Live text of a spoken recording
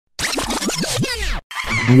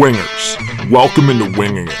Wingers, welcome into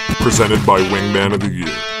Winging It, presented by Wingman of the Year.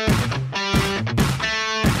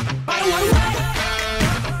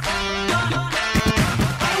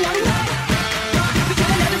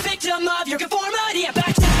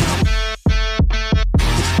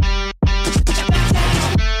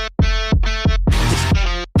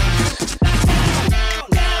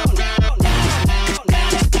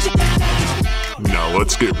 Now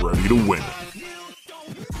let's get ready to win it.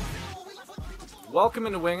 Welcome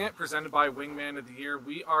into Wing It, presented by Wingman of the Year.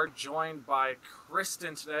 We are joined by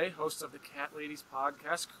Kristen today, host of the Cat Ladies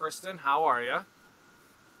podcast. Kristen, how are you?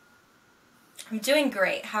 I'm doing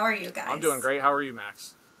great. How are you guys? I'm doing great. How are you,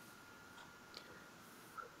 Max?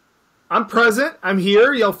 I'm present. I'm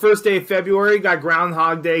here. First day of February. Got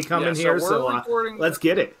Groundhog Day coming here, so let's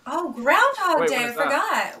get it. Oh, Groundhog Day. I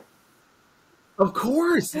forgot. Of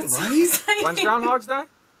course, That's right? so When's Groundhog's Day?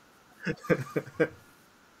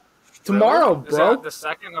 Tomorrow, really? bro. Is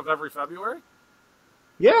that the 2nd of every February?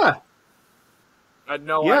 Yeah. I had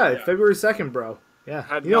no idea. Yeah, February 2nd, bro.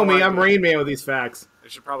 Yeah. You know me, I'm Rain Man with these facts. I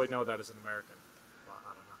should probably know that as an American. Well, I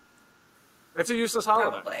don't know. It's a useless holiday.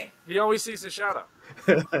 Probably. He always sees his shadow.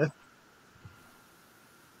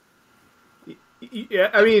 Yeah,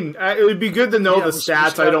 I mean, it would be good to know the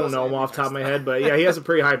stats. I don't know them off the top of my head, but yeah, he has a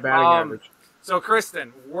pretty high batting average. So,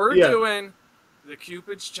 Kristen, we're doing the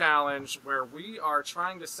Cupids challenge, where we are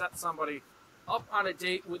trying to set somebody up on a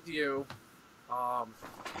date with you.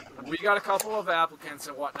 We got a couple of applicants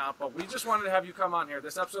and whatnot, but we just wanted to have you come on here.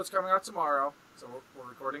 This episode's coming out tomorrow, so we're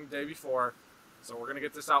recording the day before, so we're going to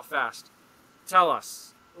get this out fast. Tell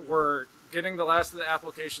us, we're getting the last of the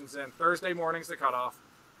applications in. Thursday morning's the cutoff.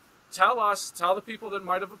 Tell the people that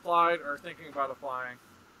might have applied or are thinking about applying,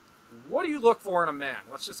 what do you look for in a man?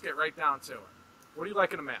 Let's just get right down to it. What do you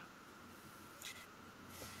like in a man?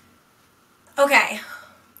 Okay.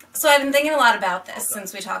 So I've been thinking a lot about this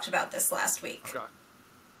since we talked about this last week. Okay.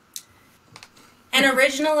 And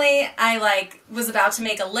originally, I was about to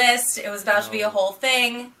make a list. It was about to be a whole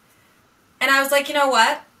thing. And I was like, you know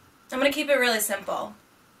what? I'm going to keep it really simple.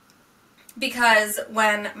 Because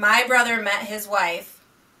when my brother met his wife,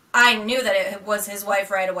 I knew that it was his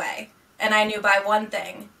wife right away. And I knew by one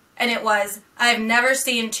thing. And it was, I've never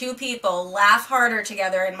seen two people laugh harder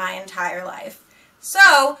together in my entire life.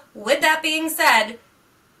 So, with that being said,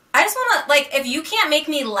 I just want to, if you can't make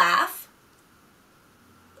me laugh,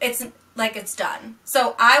 it's done.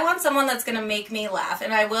 So, I want someone that's going to make me laugh.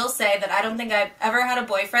 And I will say that I don't think I've ever had a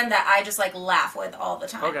boyfriend that I just, laugh with all the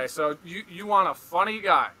time. Okay, so you want a funny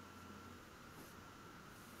guy.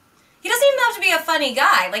 He doesn't even have to be a funny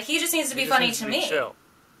guy. He just needs to be funny to me. Chill.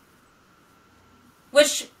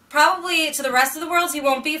 Which, probably, to the rest of the world, he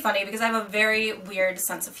won't be funny because I have a very weird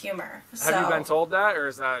sense of humor. So. Have you been told that, or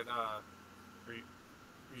is that, or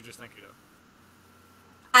you just think you do?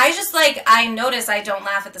 I just, I notice I don't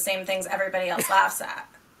laugh at the same things everybody else laughs at.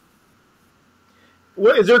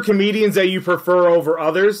 Is there comedians that you prefer over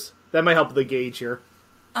others? That might help the gauge here.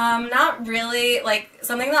 Not really.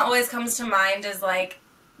 Something that always comes to mind is,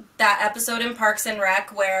 that episode in Parks and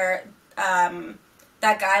Rec where,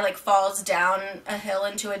 that guy, falls down a hill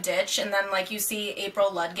into a ditch, and then, you see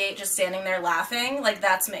April Ludgate just standing there laughing.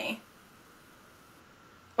 That's me.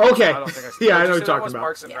 Okay. I don't think I yeah, I know what you're talking about.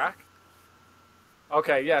 Parks and Rec?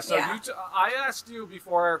 Okay, yeah, so yeah. I asked you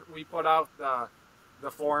before we put out the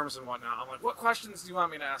forums and whatnot, I'm like, what questions do you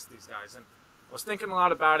want me to ask these guys? And I was thinking a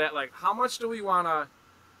lot about it, how much do we want to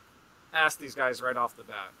ask these guys right off the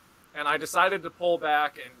bat? And I decided to pull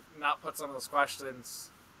back and not put some of those questions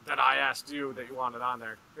that I asked you that you wanted on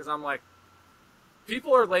there. Because I'm like,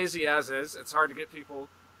 people are lazy as is. It's hard to get people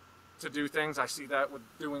to do things. I see that with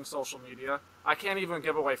doing social media. I can't even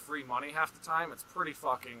give away free money half the time. It's pretty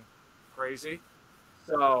fucking crazy.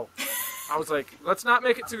 So I was like, let's not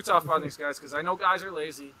make it too tough on these guys, because I know guys are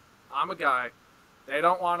lazy. I'm a guy. They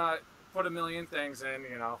don't want to put a million things in,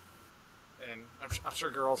 and I'm sure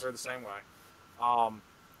girls are the same way.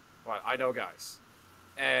 But I know guys.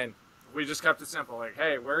 And we just kept it simple.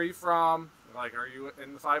 Hey, where are you from? Are you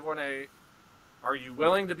in the 518? Are you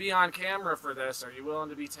willing to be on camera for this? Are you willing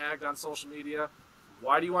to be tagged on social media?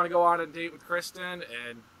 Why do you want to go on a date with Kristen?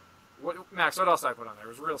 And Max, what else I put on there? It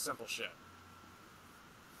was real simple shit.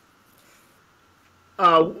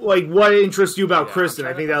 What interests you about Kristen?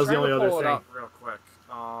 I think that was the only other thing. Up real quick.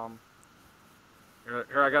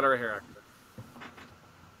 Here, I got it right here.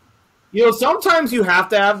 Sometimes you have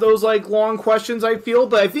to have those, long questions, I feel.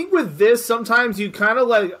 But I think with this, sometimes you kind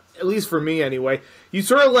of, at least for me anyway, you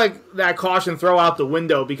sort of that caution throw out the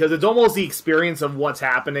window, because it's almost the experience of what's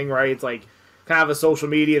happening, right? It's kind of a social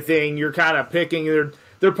media thing. You're kind of picking,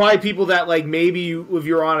 there are probably people that like maybe if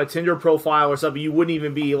you're on a Tinder profile or something, you wouldn't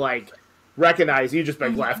even be like recognized. You just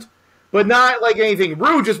like left, but not like anything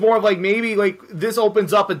rude. Just more of like maybe like this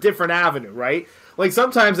opens up a different avenue, right? Like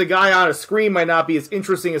sometimes a guy on a screen might not be as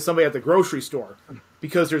interesting as somebody at the grocery store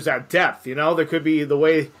because there's that depth. You know, there could be the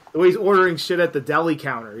way he's ordering shit at the deli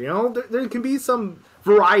counter. You know, there can be some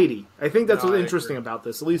variety. I think that's what's interesting about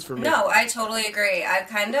this, at least for me. No, I totally agree. I've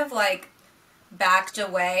kind of like backed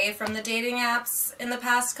away from the dating apps in the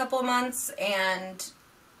past couple of months, and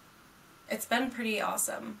it's been pretty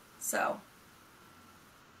awesome. So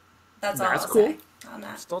that's all I'll say on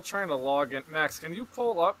that. Still trying to log in. Max, can you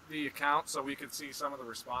pull up the account so we can see some of the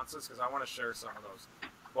responses? Because I want to share some of those.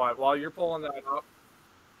 But while you're pulling that up,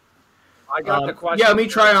 I got the question. Yeah, let me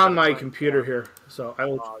try on my computer here. So I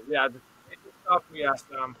will. Yeah, the stuff we asked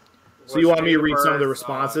them. So you want me to read some of the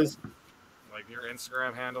responses? Like your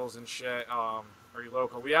Instagram handles and shit. Are you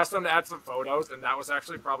local? We asked them to add some photos, and that was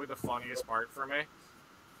actually probably the funniest part for me.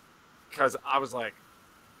 Because I was like,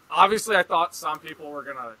 obviously I thought some people were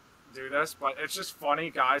going to do this, but it's just funny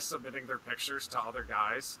guys submitting their pictures to other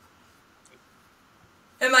guys.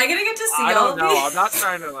 Am I gonna get to see I all don't of know. these? I'm not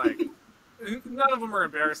trying to like. None of them are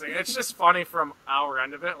embarrassing. It's just funny from our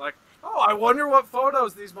end of it. Like, oh, I wonder what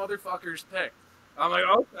photos these motherfuckers picked. I'm like,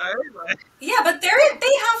 okay. Yeah, but they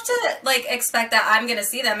have to like expect that I'm gonna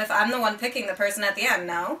see them if I'm the one picking the person at the end.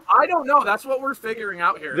 No, I don't know. That's what we're figuring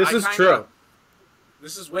out here. This is true.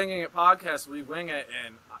 This is Winging It podcast. We wing it,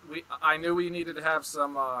 and I knew we needed to have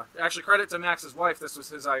some. Actually, credit to Max's wife. This was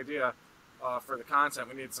his idea for the content.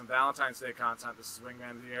 We needed some Valentine's Day content. This is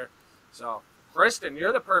Wingman of the Year. So, Kristen,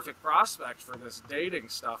 you're the perfect prospect for this dating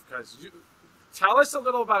stuff because you tell us a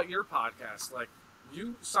little about your podcast. Like,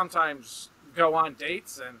 you sometimes go on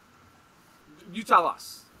dates, and you tell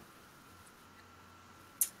us.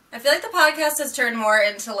 I feel like the podcast has turned more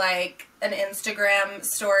into like an Instagram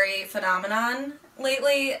story phenomenon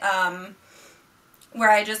lately, where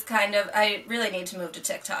I really need to move to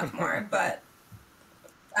TikTok more, but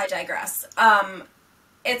I digress. I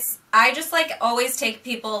just like always take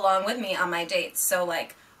people along with me on my dates. So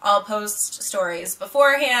like I'll post stories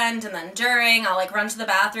beforehand and then during. I'll like run to the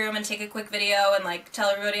bathroom and take a quick video and like tell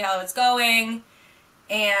everybody how it's going.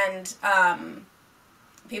 And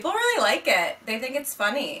people really like it. They think it's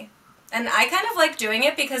funny. And I kind of like doing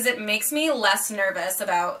it because it makes me less nervous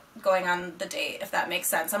about going on the date, if that makes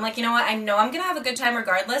sense. I'm like, you know what? I know I'm going to have a good time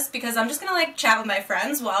regardless because I'm just going to like chat with my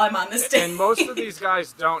friends while I'm on this date. And most of these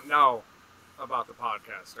guys don't know about the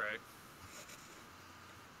podcast, right?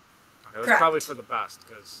 It was probably for the best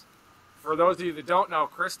because for those of you that don't know,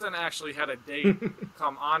 Kristen actually had a date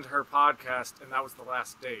come onto her podcast, and that was the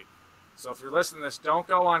last date. So if you're listening to this, don't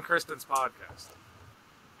go on Kristen's podcast.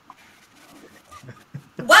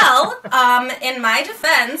 Well, in my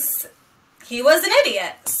defense, he was an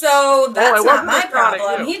idiot. So that's not my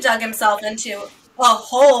problem. He dug himself into a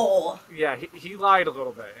hole. Yeah, he lied a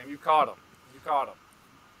little bit, and you caught him.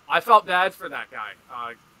 I felt bad for that guy.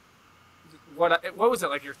 What was it,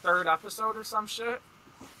 like your third episode or some shit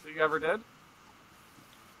that you ever did?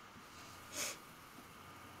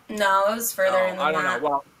 No, it was further in than that. I don't know.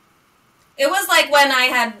 Well, it was like when I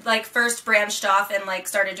had like first branched off and like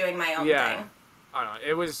started doing my own thing. I don't know.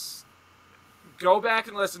 It was. Go back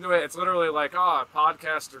and listen to it. It's literally like, a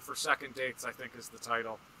podcaster for second dates, I think is the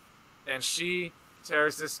title. And she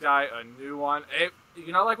tears this guy a new one.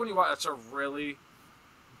 You know, like when you watch a really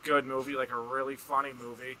good movie, like a really funny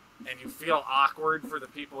movie, and you feel awkward for the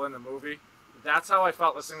people in the movie? That's how I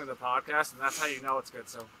felt listening to the podcast, and that's how you know it's good.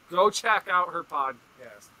 So go check out her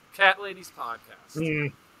podcast, Cat Lady's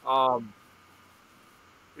podcast.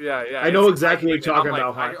 Yeah. I know exactly what you're talking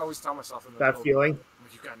about. I always tell myself in the that movie, feeling.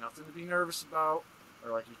 like, you got nothing to be nervous about,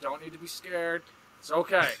 or like you don't need to be scared. It's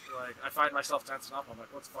okay. Like I find myself tensing up. I'm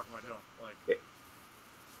like, what the fuck am I doing? Like,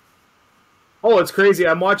 oh, it's crazy.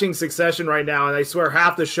 I'm watching Succession right now, and I swear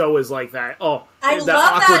half the show is like that. Oh, I love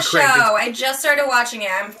that show. I just started watching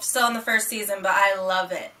it. I'm still in the first season, but I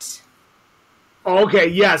love it. Okay,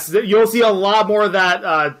 yes. You'll see a lot more of that,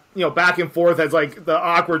 back and forth as, like, the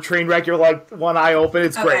awkward train wreck. You're, like, one eye open.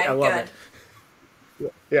 It's great. I love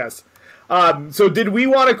it. Yes. So did we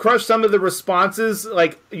want to crush some of the responses,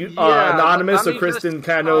 like, anonymous, so Kristen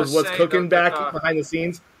kind of knows what's cooking back behind the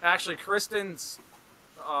scenes? Actually, Kristen's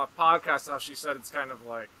podcast, how she said it's kind of,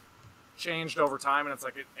 like, changed over time, and it's,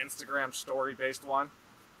 like, an Instagram story-based one.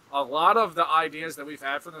 A lot of the ideas that we've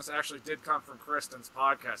had for this actually did come from Kristen's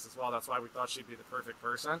podcast as well. That's why we thought she'd be the perfect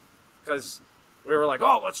person. Because we were like,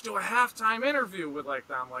 let's do a halftime interview with like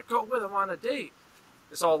them. Like, go with them on a date.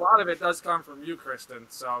 So a lot of it does come from you, Kristen.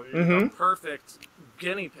 So you're the perfect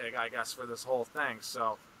guinea pig, I guess, for this whole thing.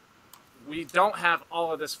 So we don't have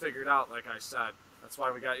all of this figured out, like I said. That's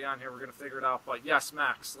why we got you on here. We're going to figure it out. But yes,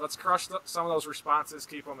 Max, let's crush some of those responses.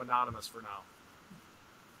 Keep them anonymous for now.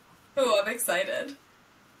 Oh, I'm excited.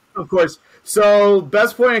 Of course. So,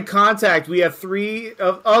 best point of contact, we have 3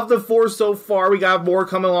 of the 4 so far. We got more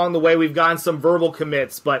coming along the way. We've gotten some verbal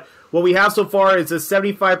commits, but what we have so far is a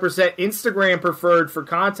 75% Instagram preferred for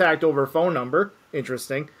contact over phone number.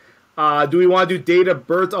 Interesting. Do we want to do date of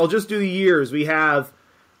birth? I'll just do the years. We have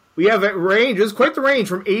a range. It's quite the range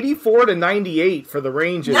from 84 to 98 for the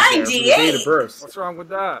ranges. 98? There, for the date of birth. What's wrong with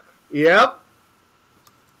that? Yep.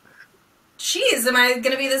 Jeez, am I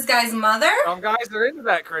going to be this guy's mother? Some guys are into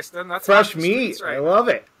that, Kristen. That's Fresh meat. Right, I love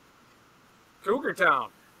it. Cougar Town.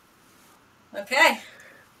 Okay.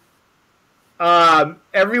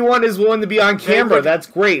 Everyone is willing to be on camera. That's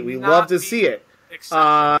great. We love to see it.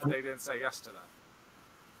 Except they didn't say yes to that.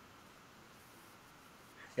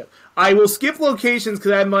 Yep. I will skip locations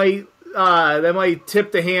because that might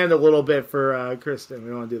tip the hand a little bit for Kristen. We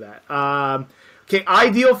don't want to do that. Okay,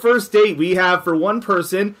 ideal first date we have for one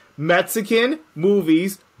person: Mexican,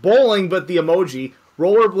 movies, bowling, but the emoji,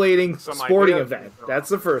 rollerblading, sporting event. That's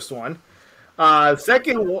the first one. The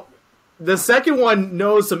second one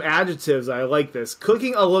knows some adjectives. I like this: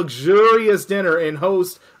 cooking a luxurious dinner and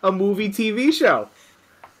host a movie TV show.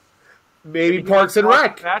 Maybe Parks and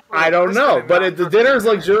Rec. I don't know, but the dinner is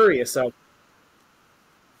luxurious. So,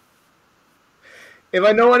 if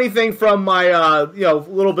I know anything from my,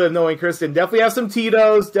 little bit of knowing Kristen, definitely have some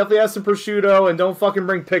Tito's, definitely have some prosciutto, and don't fucking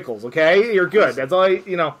bring pickles. Okay, you're good. That's all.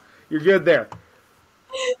 You're good there.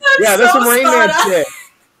 That's some Rain Man shit.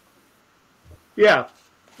 Yeah,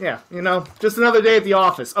 just another day at the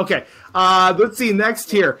office. Okay, let's see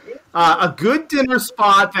next here. A good dinner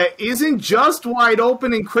spot that isn't just wide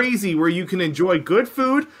open and crazy, where you can enjoy good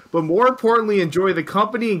food, but more importantly, enjoy the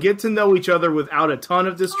company and get to know each other without a ton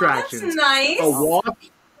of distractions. Oh, that's nice. A walk.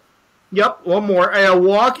 Yep, one more. A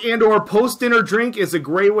walk and or post-dinner drink is a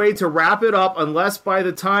great way to wrap it up, unless by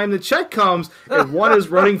the time the check comes, if one is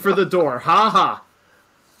running for the door. Ha ha.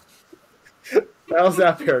 That was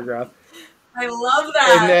that paragraph. I love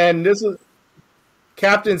that. And then this was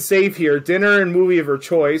Captain Safe here. Dinner and movie of her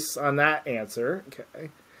choice on that answer. Okay.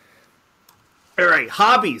 All right.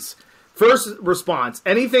 Hobbies. First response: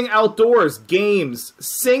 anything outdoors, games,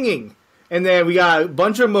 singing. And then we got a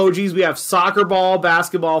bunch of emojis. We have soccer ball,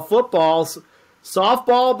 basketball, football,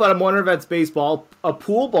 softball, but I'm wondering if that's baseball, a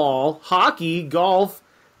pool ball, hockey, golf,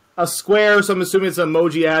 a square, so I'm assuming it's an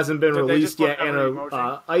emoji that hasn't been released yet, and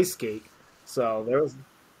a ice skate. So there was...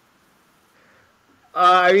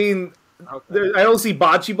 okay. I don't see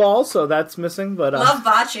bocce ball, so that's missing. But love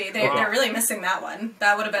bocce. They're really missing that one.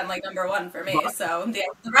 That would have been like number 1 for me. So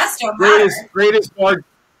the rest don't matter. Greatest yard.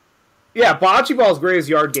 Yeah, bocce ball is greatest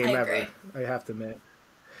yard game ever. I have to admit.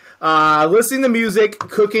 Listening to music,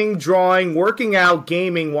 cooking, drawing, working out,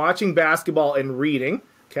 gaming, watching basketball, and reading.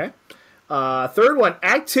 Okay. Third one: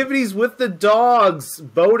 activities with the dogs,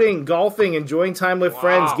 boating, golfing, enjoying time with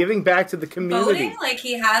friends, giving back to the community. Boating, like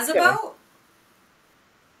he has a boat.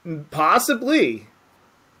 Possibly.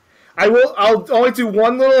 I'll only do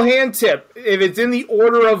one little hand tip. If it's in the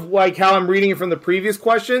order of like how I'm reading it from the previous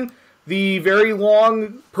question, the very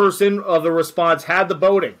long person of the response had the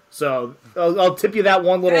boating. So I'll tip you that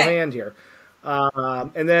one little hand here.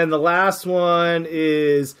 And then the last one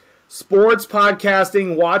is sports,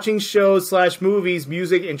 podcasting, watching shows / movies,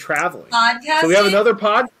 music, and traveling. Podcasting? So we have another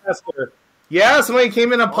podcaster. Yeah, somebody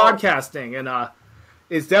came in on podcasting, and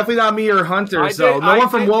it's definitely not me or Hunter, no one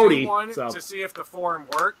from Wody. To see if the forum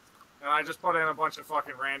worked, and I just put in a bunch of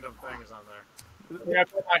fucking random things on there. Yeah, I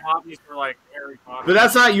put my hobbies for like Harry Potter. But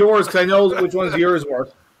that's not yours, because I know which ones yours were.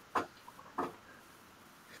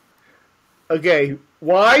 Okay,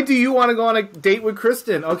 why do you want to go on a date with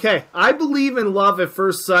Kristen? Okay, I believe in love at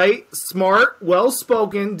first sight. Smart,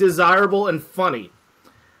 well-spoken, desirable, and funny.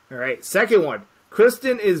 All right, second one.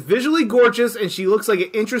 Kristen is visually gorgeous, and she looks like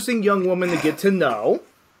an interesting young woman to get to know.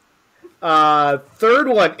 Third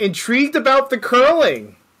one, intrigued about the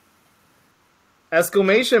curling.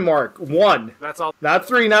 Exclamation mark. 1. That's all. Not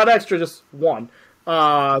 3, not extra, just 1.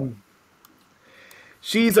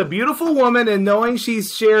 She's a beautiful woman, and knowing she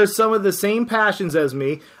shares some of the same passions as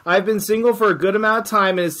me, I've been single for a good amount of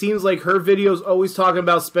time, and it seems like her videos always talking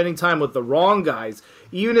about spending time with the wrong guys.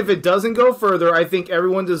 Even if it doesn't go further, I think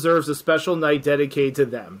everyone deserves a special night dedicated to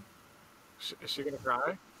them. Is she going to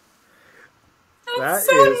cry? That's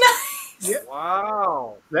so nice. Yeah,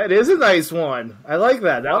 wow. That is a nice one. I like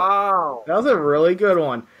that. Wow. That was a really good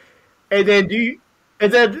one. And then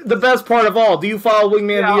the best part of all, do you follow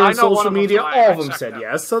Wingman via on social media? All of them said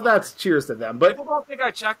yes, so that's cheers to them. But people don't think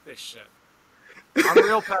I check this shit. I'm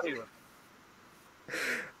real petty with it.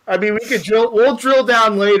 I mean, we'll drill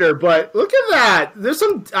down later, but look at that. There's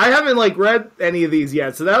some, I haven't like read any of these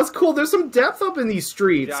yet, so that was cool. There's some depth up in these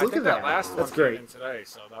streets. Yeah, Look I think at that. last That's one great. came in today,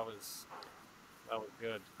 so that was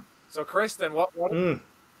good. So, Kristen, what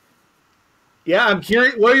Yeah, I'm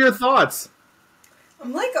curious. What are your thoughts?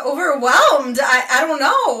 I'm like overwhelmed. I don't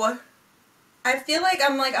know. I feel like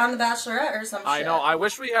I'm like on The Bachelorette or some shit. I know. I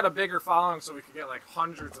wish we had a bigger following so we could get like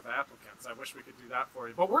hundreds of applicants. I wish we could do that for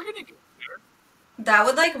you, but we're gonna get there. That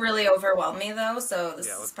would like really overwhelm me though, so this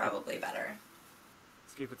Yeah, is probably better.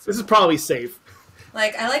 Let's keep it simple. This is probably safe.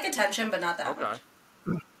 Like, I like attention, but not that Okay. much.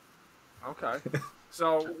 Okay.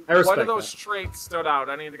 So, I what respect of those that. traits stood out?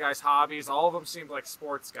 Any of the guys' hobbies? All of them seemed like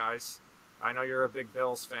sports guys. I know you're a big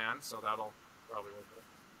Bills fan, so that'll probably work.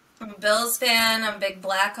 I'm a Bills fan. I'm a big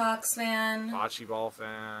Blackhawks fan. Bocce ball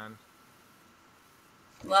fan.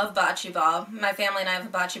 Love bocce ball. My family and I have a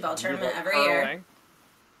bocce ball tournament every year. Curling.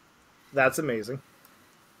 That's amazing.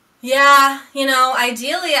 Yeah, you know,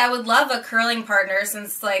 ideally I would love a curling partner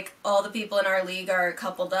since, like, all the people in our league are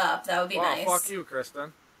coupled up. That would be Well, nice. fuck you,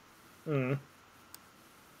 Kristen.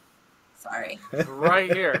 Sorry.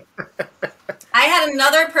 Right here. I had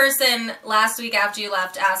another person last week after you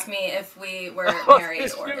left ask me if we were Oh, married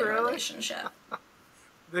did or you in a really? relationship.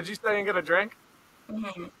 Did you stay and get a drink?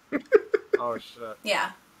 hmm Oh, shit.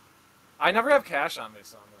 Yeah. I never have cash on me,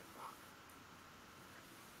 so I'm like,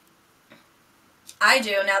 fuck. I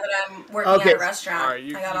do now that I'm working Okay. at a restaurant. All right,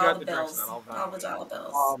 you I got got all the the drinks bills. then, I'll All the dollar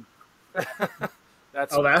bills.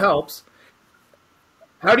 That's Oh, that helps.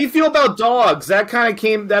 How do you feel about dogs? That kind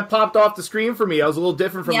of popped off the screen for me. I was a little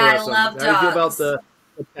different from Yeah, I the rest of love them. How do you feel about dogs. the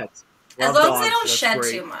pets? As Love long as they dogs, don't that's shed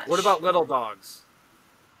great. too much. What about little dogs?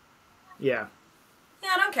 Yeah. Yeah,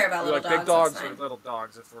 I don't care about You little like big dogs. dogs That's or fine. little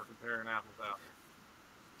dogs if we're comparing apples to apples?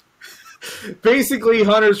 Basically,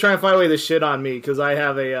 Hunter's trying to find a way to shit on me because I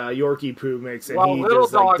have a Yorkie poo mix, and Well, he little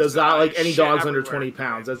just like, dogs does not like any shit dogs under everywhere. 20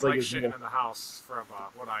 pounds. That's like like his shitting in the house from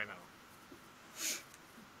what I know.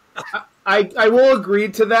 I will agree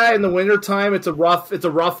to that. In the wintertime, it's a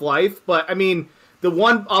rough life. But I mean, the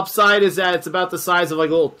one upside is that it's about the size of like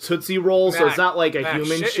a little Tootsie Roll, so it's not like a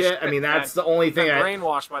human shit is shit. I mean, that's man. the only thing. Been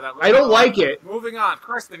brainwashed by that. I don't like it. Moving on,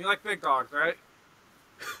 Kristen, you like big dogs, right?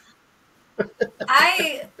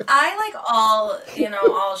 I like all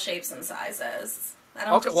shapes and sizes. I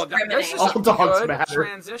don't Okay, well, discriminate. this is All a dogs good matter.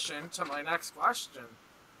 transition to my next question.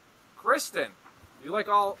 Kristen, you like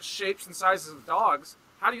all shapes and sizes of dogs.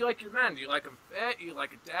 How do you like your men? Do you like them fit? Do you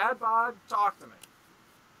like a dad bod? Talk to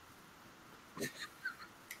me.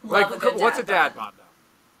 Love a good What's a dad bod. bod, though?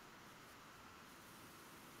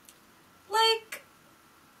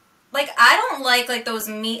 Like I don't like those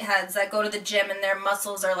meatheads that go to the gym and their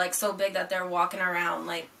muscles are like so big that they're walking around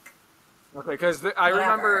like. Okay, because I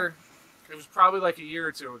remember it was probably like a year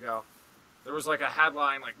or two ago. There was like a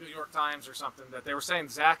headline, like New York Times or something, that they were saying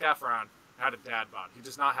Zac Efron had a dad bod. He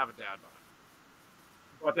does not have a dad bod.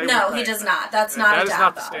 But they No, were he saying does not. That's not that a is dad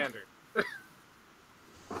not the bod. standard.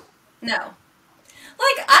 No.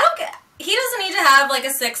 Like I don't get. He doesn't need to have like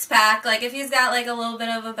a six pack. Like if he's got like a little bit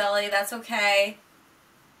of a belly, that's okay.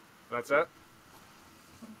 That's it.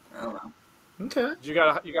 I don't know. Okay. You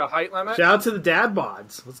got a height limit? Shout out to the dad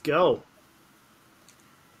bods. Let's go.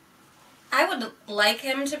 I would like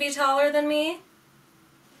him to be taller than me,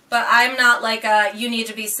 but I'm not like a you need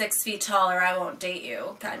to be 6 feet tall or I won't date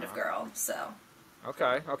you kind of girl. So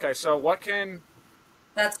Okay. So what can?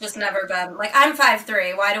 that's just never been like I'm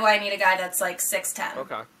 5'3". Why do I need a guy that's like 6'10"?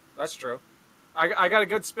 Okay, that's true. I got a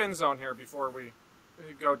good spin zone here before we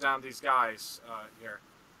go down these guys here.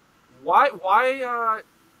 Why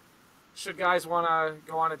should guys want to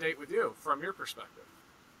go on a date with you from your perspective?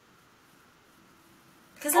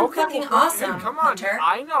 Because I'm fucking awesome, Come on, Hunter.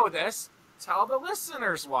 I know this. Tell the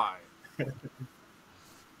listeners why. I don't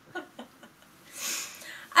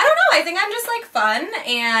know. I think I'm just like fun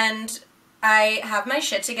and I have my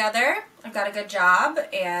shit together. I've got a good job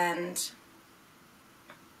and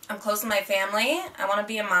I'm close to my family. I want to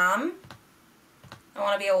be a mom. I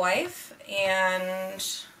want to be a wife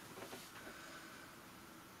and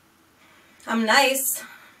I'm nice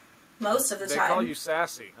most of the They time. call you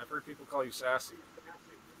sassy. I've heard people call you sassy.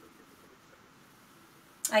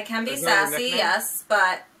 I can be Is that your sassy, nickname? yes,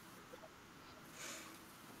 but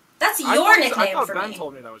that's I your thought nickname for Ben me.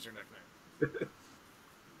 told me that was your nickname.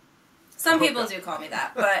 Some people do call me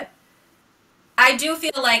that, but I do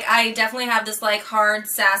feel like I definitely have this like hard,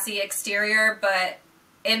 sassy exterior, but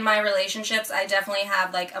in my relationships, I definitely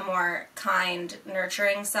have like a more kind,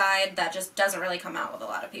 nurturing side that just doesn't really come out with a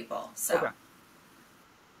lot of people. So Okay.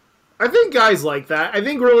 I think guys like that. I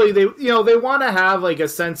think really they want to have like a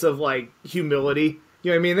sense of like humility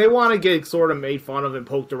You know what I mean? They want to get sort of made fun of and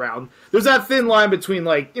poked around. There's that thin line between,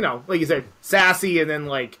 like, you know, like you said, sassy and then,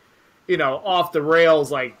 like, you know, off the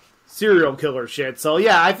rails, like, serial killer shit. So,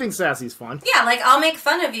 yeah, I think sassy's fun. Yeah, like, I'll make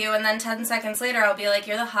fun of you, and then 10 seconds later I'll be like,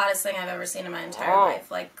 you're the hottest thing I've ever seen in my entire life.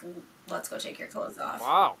 Like, let's go take your clothes off.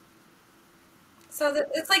 Wow. So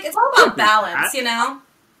it's like, it's all about balance, you know?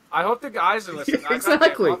 I hope the guys are listening.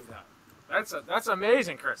 Exactly. I love that. That's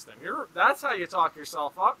amazing, Kristen. That's how you talk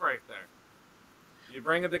yourself up right there. You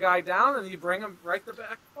bring the guy down, and you bring him right the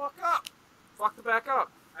back fuck up. Fuck the back up.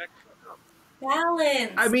 Back up.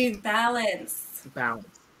 Balance. I mean, balance.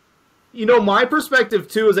 You know, my perspective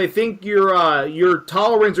too is I think your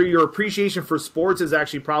tolerance or your appreciation for sports is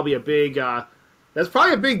actually probably a big that's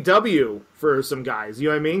probably a big W for some guys. You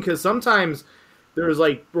know what I mean? Because sometimes there's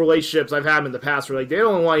like relationships I've had in the past where like they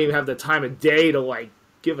don't want to even have the time of day to like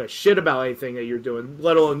give a shit about anything that you're doing,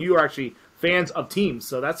 let alone you are actually fans of teams.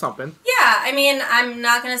 So that's something. Yeah, I mean, I'm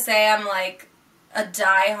not gonna say I'm like a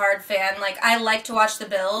die-hard fan. Like, I like to watch the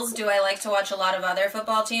Bills. Do I like to watch a lot of other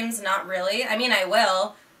football teams? Not really. I mean, I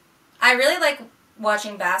will. I really like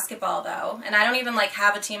watching basketball, though. And I don't even, like,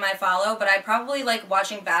 have a team I follow, but I probably like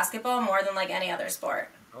watching basketball more than, like, any other sport.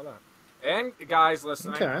 Hold on. And, guys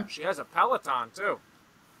listening, she has a Peloton, too.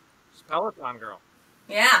 She's a Peloton girl.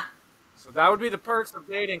 Yeah. So that would be the perks of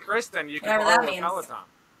dating Kristen. You can borrow a Peloton.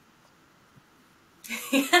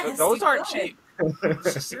 Yes, those aren't cheap.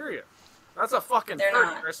 This is serious. That's a fucking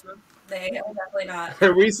perk, Kristen. They are definitely not.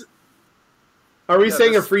 Are we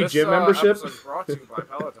saying a free gym membership? This episode brought to you by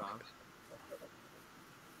Peloton.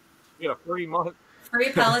 You get a free month.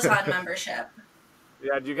 Free Peloton membership.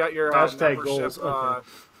 Yeah, do you got your hashtag membership goals? Okay.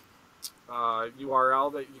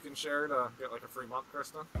 URL that you can share to get like a free month,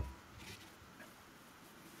 Kristen?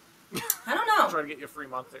 I don't know. I'm trying to get you a free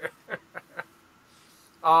month here.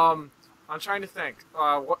 I'm trying to think.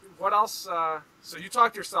 What else? So you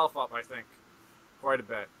talked yourself up, I think, quite a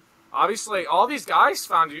bit. Obviously, all these guys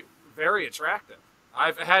found you very attractive.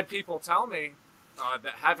 I've had people tell me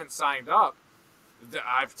that haven't signed up.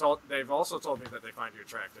 They've also told me that they find you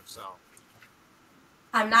attractive. So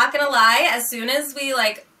I'm not gonna lie. As soon as we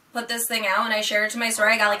like put this thing out and I shared it to my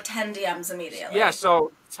story, I got like 10 DMs immediately. Yeah.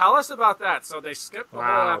 So tell us about that. So they skipped the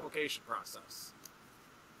whole application process.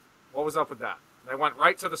 What was up with that? They went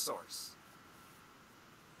right to the source.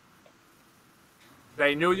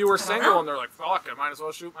 They knew you were single, and they're like, fuck, I might as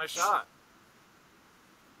well shoot my shot.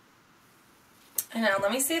 I know.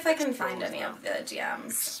 Let me see if I can find any of the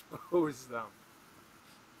DMs. Expose them.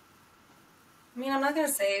 I mean, I'm not going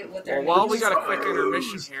to say what they're Well, while we got a quick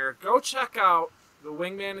intermission here, go check out the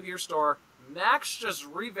Wingman of the Year store. Max just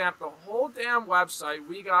revamped the whole damn website.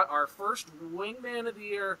 We got our first Wingman of the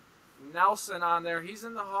Year, Nelson, on there. He's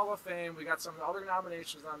in the Hall of Fame. We got some other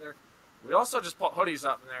nominations on there. We also just put hoodies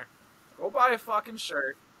up in there. Go buy a fucking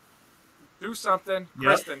shirt. Do something. Yep.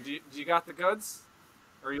 Kristen, do you got the goods?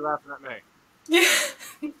 Or are you laughing at me? Yeah.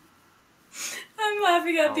 I'm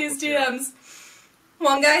laughing at these DMs.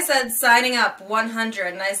 One guy said, signing up,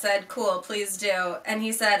 100. And I said, cool, please do. And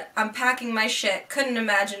he said, I'm packing my shit. Couldn't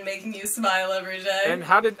imagine making you smile every day. And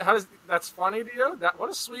how does that's funny to you?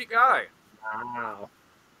 What a sweet guy. Wow.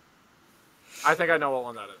 I think I know what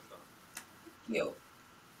one that is, though. Cute.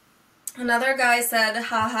 Another guy said,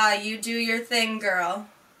 haha, you do your thing, girl.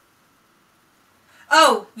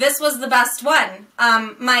 Oh, this was the best one.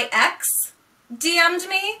 My ex DM'd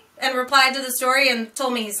me and replied to the story and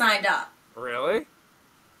told me he signed up. Really?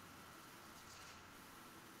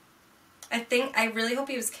 I really hope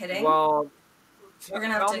he was kidding. Well, we're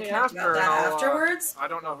going to have to connect about that afterwards. I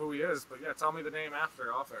don't know who he is, but yeah, tell me the name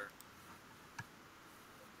after, off air.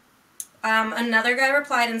 Another guy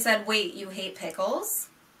replied and said, wait, you hate pickles?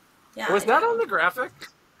 Yeah. Was that on the graphic?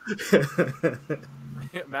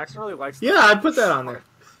 Max really likes that. Yeah, I put that on there.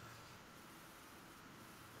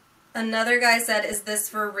 Another guy said, is this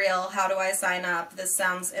for real? How do I sign up? This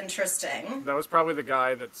sounds interesting. That was probably the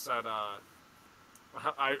guy that said,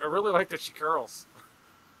 I really like that she curls.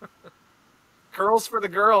 Curls for the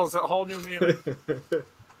girls, a whole new meaning.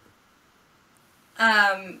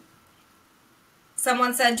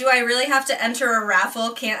 Someone said, do I really have to enter a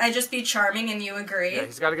raffle? Can't I just be charming and you agree? Yeah,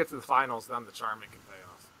 he's got to get to the finals, then the charming can pay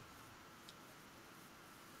off.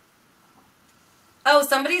 Oh,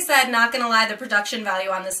 somebody said, not gonna lie, the production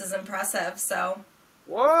value on this is impressive, so.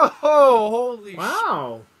 Whoa, holy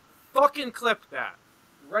wow. Fucking clip that.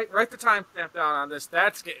 Write the timestamp down on this.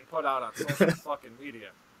 That's getting put out on social fucking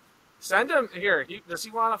media. Send him, here, does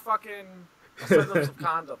he want to fucking, I'll send him some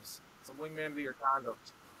condoms. Some Wingman of the Year condoms.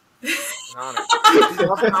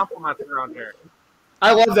 Love compliments around here.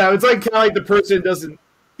 I love that. It's like kind of like the person doesn't.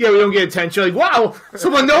 Yeah, we don't get attention. Like, wow,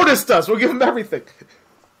 someone noticed us. We'll give them everything.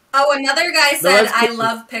 Oh, another guy said, that's I cool.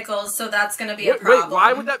 love pickles, so that's going to be a Wait, problem.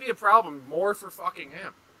 why would that be a problem? More for fucking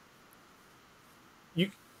him.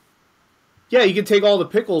 Yeah, you can take all the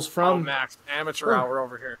pickles Oh, from... Max, amateur hour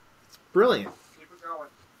over here. Brilliant. Keep it going.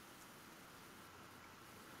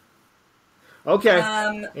 Okay,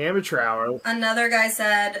 amateur hour. Another guy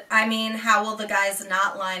said, I mean, how will the guys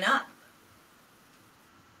not line up?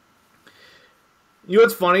 You know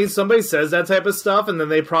what's funny? Somebody says that type of stuff, and then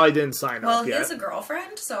they probably didn't sign Well, up he yet. has a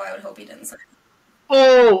girlfriend, so I would hope he didn't sign up.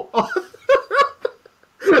 Oh!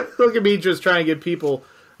 Look at me just trying to get people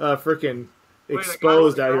freaking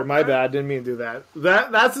exposed out here. My bad. Didn't mean to do that.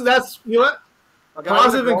 That's you know what?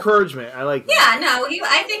 Positive encouragement. I like that. Yeah, no,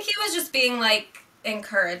 I think he was just being, like,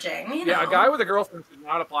 encouraging, you know? Yeah, a guy with a girlfriend should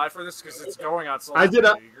not apply for this because it's going on social I did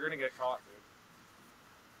media. You're going to get caught, dude.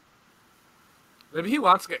 Maybe he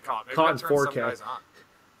wants to get caught. Maybe Caught that in turns 4K. some guys on.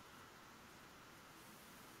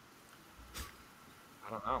 I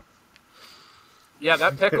don't know. Yeah,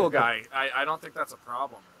 that pickle guy, I don't think that's a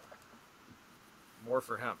problem. More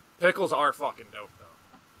for him. Pickles are fucking dope, though.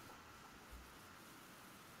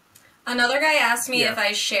 Another guy asked me Yeah. if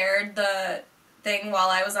I shared the thing while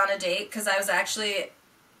I was on a date, because I was actually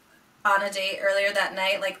on a date earlier that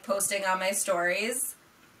night, like, posting on my stories.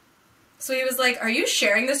 So he was like, are you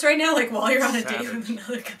sharing this right now, like, while you're on a date with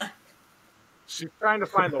another guy? She's trying to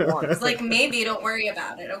find the one. It's like, maybe, don't worry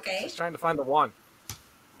about it, okay? She's trying to find the one.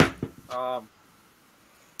 Max, all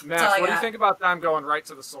I what do you got. think about them going right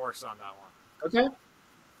to the source on that one? Okay.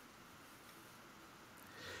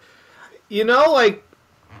 You know, like,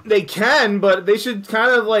 they can, but they should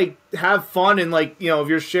kind of, like, have fun and, like, you know, if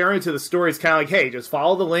you're sharing it to the story, it's kind of like, hey, just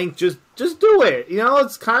follow the link, just do it. You know,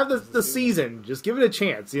 it's kind of the season. Just give it a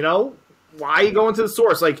chance, you know? Why are you going to the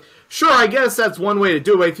source? Like, sure, I guess that's one way to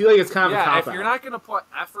do it, but I feel like it's kind of a Yeah, cop-out. if you're not going to put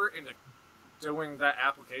effort into doing that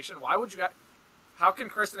application, why would you... How can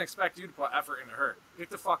Kristen expect you to put effort into her? Get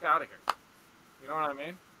the fuck out of here. You know what I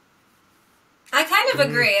mean? I kind of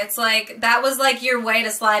agree. It's like, that was like your way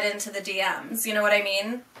to slide into the DMs. You know what I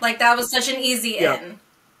mean? Like, that was such an easy in.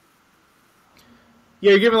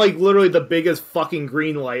 Yeah, you're giving, like, literally the biggest fucking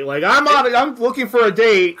green light. Like, I'm looking for a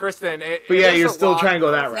date. Kristen, But yeah, is you're a still lot trying to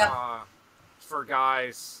go that of, route. For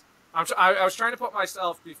guys. I was trying to put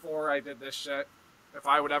myself before I did this shit, if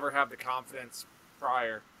I would ever have the confidence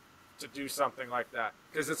prior to do something like that.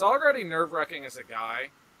 Because it's already nerve-wracking as a guy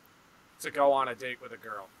to go on a date with a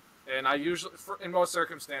girl. And I usually, in most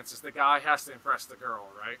circumstances, the guy has to impress the girl,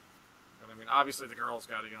 right? And I mean, obviously the girl's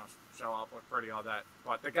got to, you know, show up, look pretty, all that.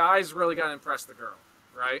 But the guy's really got to impress the girl,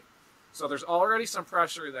 right? So there's already some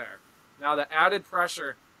pressure there. Now the added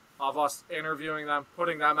pressure of us interviewing them,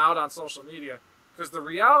 putting them out on social media, because the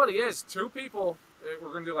reality is, two people,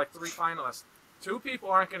 we're going to do like 3 finalists, 2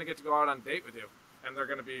 people aren't going to get to go out on a date with you, and they're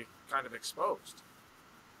going to be kind of exposed.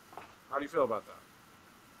 How do you feel about that?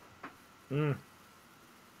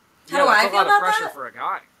 How do I feel about That's a lot of pressure that? for a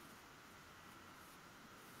guy.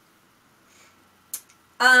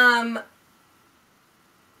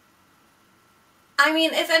 I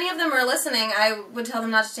mean, if any of them are listening, I would tell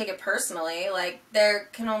them not to take it personally. Like, there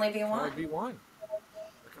can only be There can one. only be one.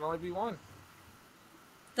 There can only be one.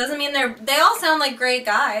 Doesn't mean they all sound like great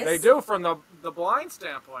guys. They do from the blind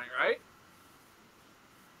standpoint, right?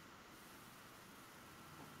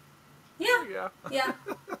 Yeah. Yeah.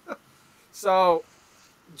 So,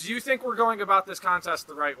 do you think we're going about this contest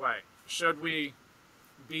the right way? Should we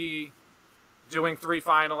be doing 3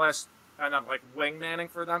 finalists and then, like, wingmanning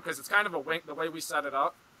for them? Because it's kind of the way we set it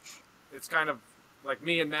up. It's kind of like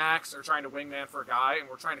me and Max are trying to wingman for a guy, and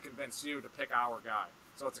we're trying to convince you to pick our guy.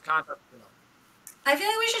 So it's a contest. You know. I feel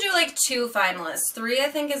like we should do, like, 2 finalists. 3, I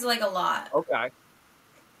think, is, like, a lot. Okay.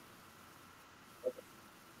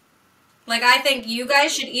 Like, I think you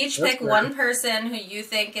guys should each That's pick fair. one person who you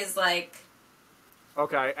think is, like,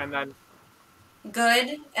 Okay, and then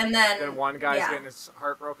good, and then one guy's yeah. getting his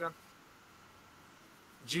heart broken.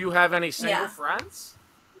 Do you have any single Yeah. friends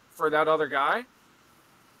for that other guy?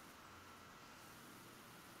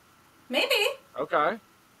 Maybe. Okay.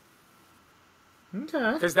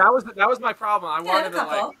 Okay. Because that was my problem. I Yeah, I have wanted a to,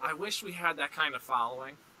 like, couple. I wish we had that kind of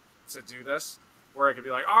following to do this, where I could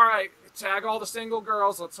be like, all right, tag all the single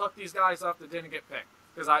girls, let's hook these guys up that didn't get picked.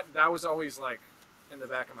 Because that was always, like, in the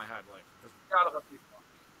back of my head, like, 'cause we gotta hook people up.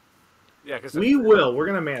 Yeah, because We will. We're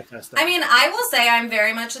going to manifest that. I mean, I will say I'm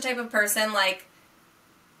very much the type of person, like,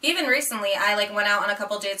 even recently, I, like, went out on a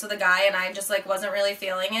couple dates with a guy, and I just, like, wasn't really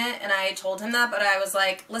feeling it, and I told him that, but I was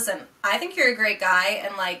like, listen, I think you're a great guy,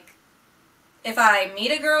 and, like, if I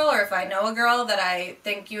meet a girl or if I know a girl that I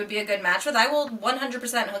think you would be a good match with, I will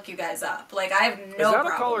 100% hook you guys up. Like, I have no problem. Is that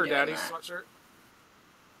a Call Her doing Daddy that. sweatshirt?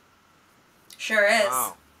 Sure is.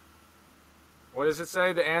 Wow. What does it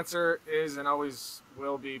say? The answer is and always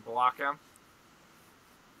will be block him.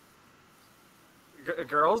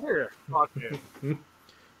 Girls are fuck you.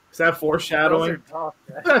 Is that foreshadowing? Girls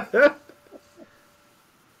are tough,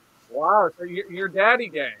 wow, so you're daddy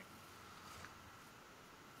gang.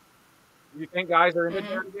 You think guys are into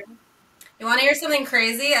daddy gang? You want to hear something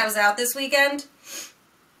crazy? I was out this weekend.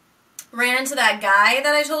 Ran into that guy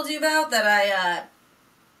that I told you about that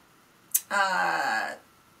I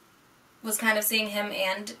was kind of seeing him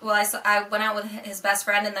and... Well, I went out with his best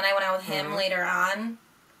friend and then I went out with him later on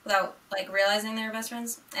without, like, realizing they were best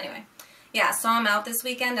friends. Anyway. Yeah, saw him out this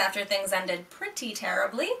weekend after things ended pretty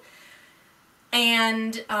terribly.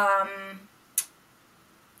 And,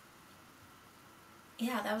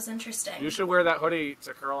 yeah, that was interesting. You should wear that hoodie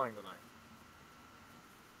to curling tonight.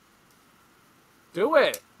 Do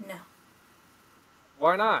it. No.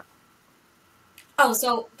 Why not? Oh,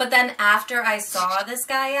 so, but then after I saw this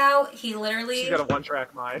guy out, he literally She's got a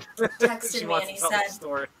one-track mind. texted She me wants and he to tell the said,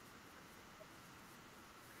 story.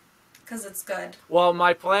 because it's good. Well,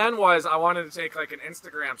 my plan was I wanted to take like an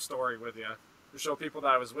Instagram story with you to show people that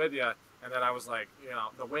I was with you, and then I was like, you know,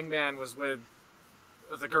 the wingman was with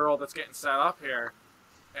the girl that's getting set up here,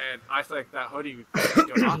 and I think that hoodie would be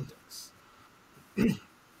good optics. You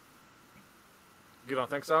don't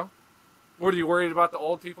think so? What, are you worried about the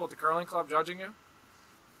old people at the curling club judging you?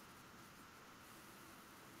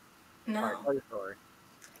 No. All right, tell your story.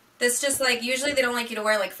 This just, like, usually they don't like you to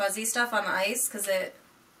wear, like, fuzzy stuff on the ice, because it...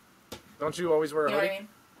 Don't you always wear a You know hoodie? what I mean?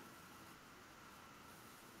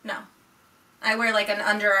 No. I wear, like, an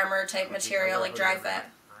Under Armour type material, like dry fit.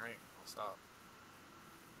 Alright, I'll stop.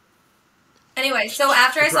 Anyway, so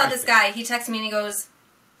after I saw Dry this fit. guy, he texted me and he goes,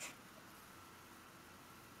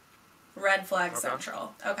 red flag Okay.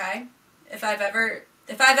 central, okay? If I've ever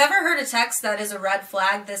heard a text that is a red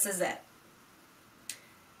flag, this is it.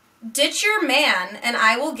 Ditch your man and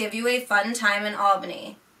I will give you a fun time in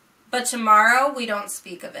Albany. But tomorrow we don't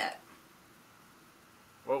speak of it.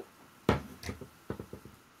 Whoa. Ooh.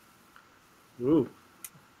 Do you want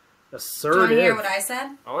Assertive. to hear what I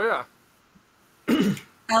said? Oh, yeah.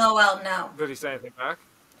 LOL, no. Did he say anything back?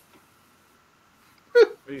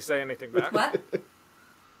 Did he say anything back? What?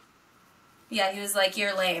 Yeah, he was like,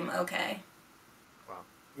 you're lame, okay. Wow.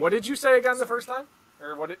 What did you say again the first time?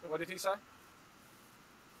 Or what did he say?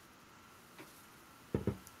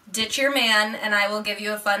 Ditch your man and I will give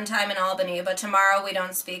you a fun time in Albany, but tomorrow we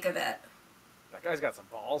don't speak of it. That guy's got some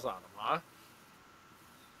balls on him, huh?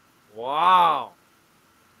 Wow.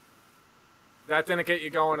 That didn't get you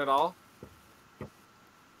going at all?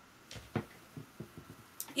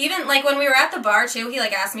 Even, like, when we were at the bar, too, he,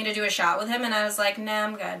 like, asked me to do a shot with him, and I was like, nah,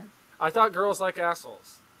 I'm good. I thought girls like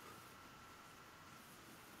assholes.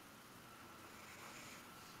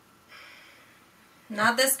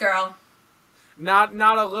 Not this girl. Not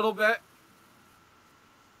a little bit.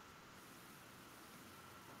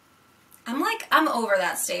 I'm over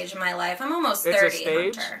that stage in my life. I'm almost It's a 30,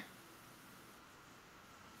 stage? Hunter.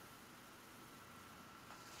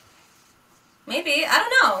 Maybe. I don't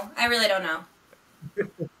know. I really don't know.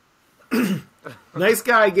 Nice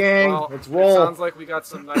guy, gang. Well, Let's it roll. sounds like we got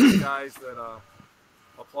some nice guys that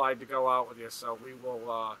applied to go out with you, so we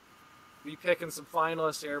will be picking some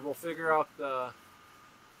finalists here. We'll figure out the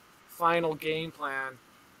final game plan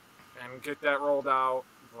and get that rolled out.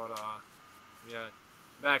 But yeah,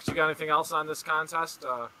 Max, you got anything else on this contest?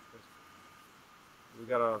 We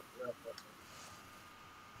gotta.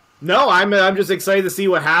 No, I'm just excited to see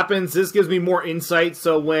what happens. This gives me more insight,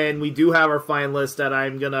 so when we do have our finalists, that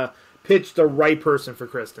I'm gonna pitch the right person for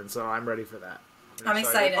Kristen. So I'm ready for that. I'm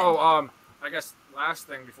excited. Oh, I guess last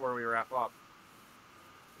thing before we wrap up.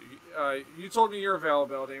 You told me your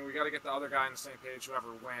availability, and we got to get the other guy on the same page, whoever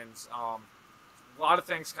wins. A lot of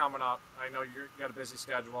things coming up. I know you got a busy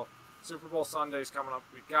schedule. Super Bowl Sunday's coming up.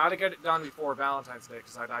 We got to get it done before Valentine's Day,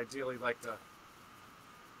 because I'd ideally like to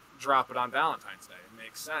drop it on Valentine's Day. It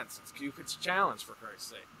makes sense. It's Cupid's challenge, for Christ's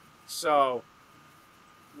sake. So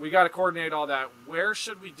we got to coordinate all that. Where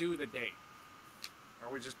should we do the date?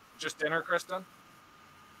 Are we just dinner, Kristen?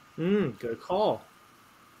 Good call.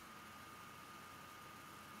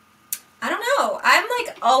 I don't know. I'm,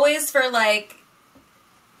 like, always for, like,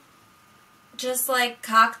 just, like,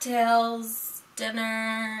 cocktails,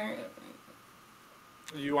 dinner.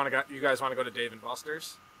 You guys want to go to Dave and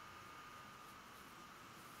Buster's?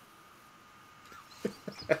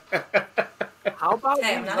 How about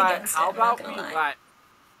Hey, we I'm not let against it, I'm not gonna lie.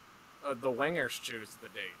 the wingers choose the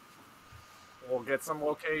date? we'll get some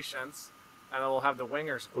locations, and then we'll have the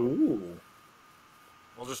wingers. Ooh.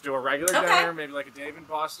 We'll just do a regular dinner, maybe like a Dave and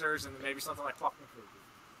Buster's, and then maybe something like fucking food.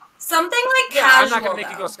 Something like Yeah, casual. I'm not gonna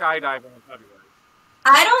make you though. go skydiving in February.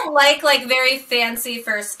 I don't like very fancy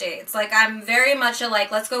first dates. Like I'm very much a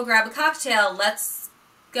let's go grab a cocktail, let's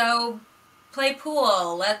go play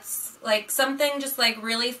pool, let's something just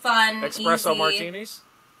really fun, Espresso easy. martinis.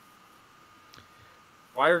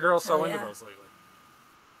 Why are girls so into those lately?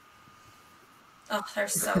 Oh, they're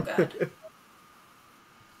so good.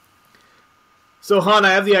 So, Han,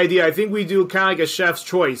 I have the idea. I think we do kind of like a chef's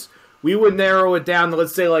choice. We would narrow it down to,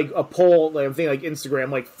 let's say, like a poll, I'm thinking like Instagram,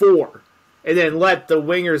 like 4. And then let the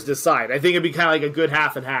wingers decide. I think it'd be kind of like a good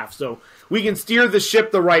half and half. So we can steer the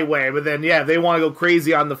ship the right way. But then, if they want to go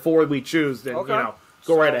crazy on the 4 we choose, then,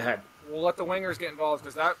 go right ahead. We'll let the wingers get involved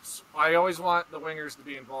because I always want the wingers to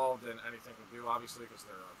be involved in anything we do, obviously, because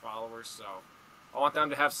they're our followers. So I want them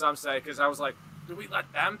to have some say because I was like, do we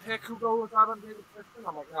let them pick who goes out on a date with Kristen?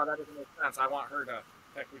 I'm like, no, that doesn't make sense. I want her to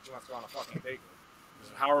pick who she wants to go on a fucking date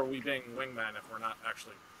with. How are we being wingmen if we're not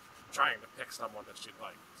actually trying to pick someone that she'd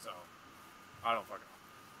like? So I don't fucking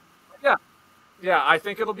know. Yeah, I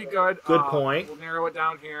think it'll be good. Good point. We'll narrow it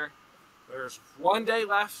down here. There's 1 day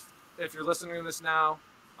left if you're listening to this now.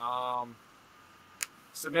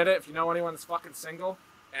 Submit it if you know anyone that's fucking single.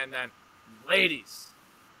 And then, ladies,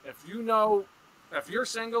 if you're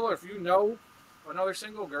single or if you know another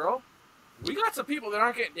single girl, we got some people that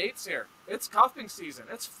aren't getting dates here. It's cuffing season.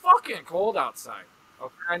 It's fucking cold outside.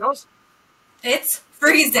 Okay, I know. It's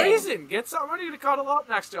freezing. Get somebody to cuddle up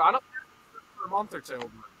next to. I don't care for a month or two. But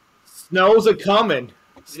Snow's a coming.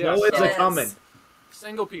 Yes. Snow is a coming.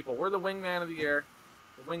 Single people, we're the wingman of the year.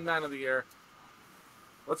 The wingman of the year.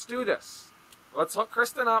 Let's do this. Let's hook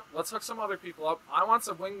Kristen up. Let's hook some other people up. I want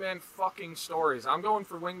some wingman fucking stories. I'm going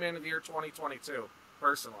for wingman of the year 2022,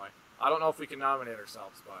 personally. I don't know if we can nominate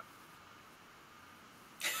ourselves, but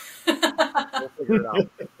we'll figure it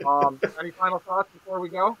out. Any final thoughts before we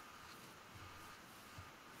go?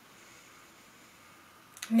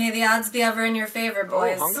 May the odds be ever in your favor,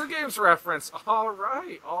 boys. Oh, Hunger Games reference. All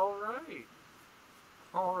right.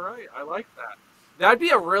 I like that. That'd be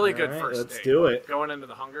a really good first date. Let's do it. Going into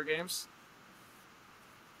the Hunger Games.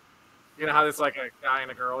 You know how it's like a guy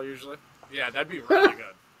and a girl usually? Yeah, that'd be really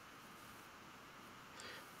good.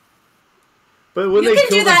 But when you they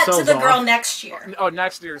can do that to the girl off, next year. Oh,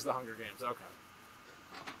 next year's the Hunger Games.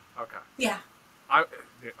 Okay. Yeah.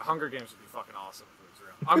 Hunger Games would be fucking awesome if it was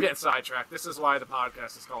real. I'm getting sidetracked. This is why the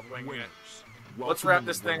podcast is called Winging It. Let's wrap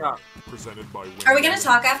this thing up. Presented by Are we going to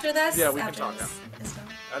talk after this? Yeah, we can talk this is done?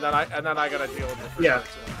 And then I gotta deal with it for Yeah.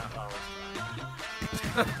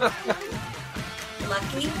 2.5 hours.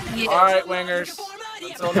 Lucky you. All right, wingers.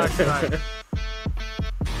 Until next time.